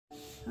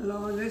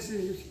Hello, this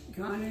is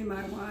Connie,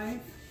 my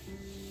wife,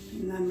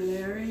 and I'm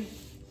Larry.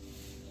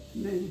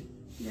 And then,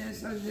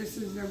 so this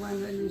is the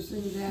one that you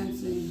sing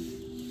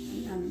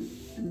dancing, and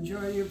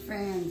enjoy your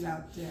fans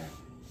out there.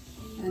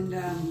 And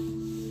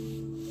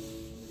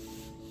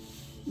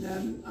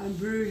I'm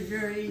bruised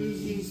very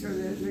easy, so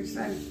that it looks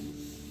like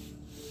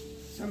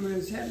someone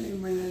is hit me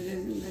when it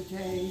isn't the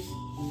case.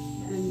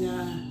 And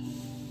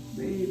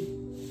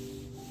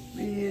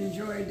we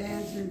enjoy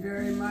dancing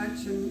very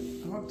much,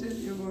 and hope that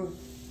you will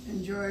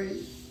enjoy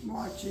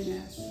watching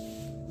us.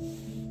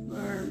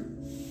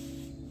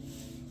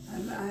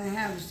 I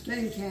have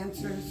skin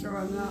cancer, so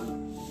I'm not.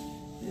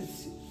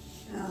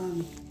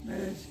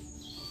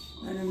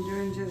 But I'm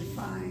doing just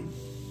fine,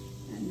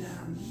 and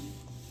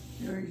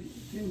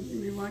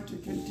we want to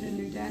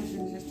continue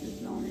dancing just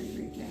as long as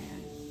we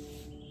can.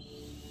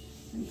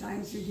 And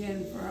thanks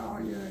again for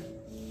all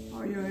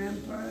your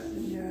input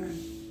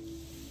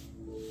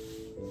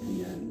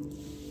and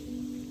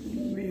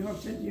we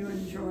hope that you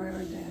enjoy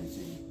our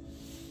dancing.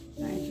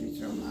 Thank you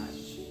so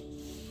much.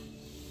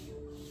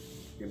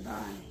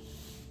 Goodbye.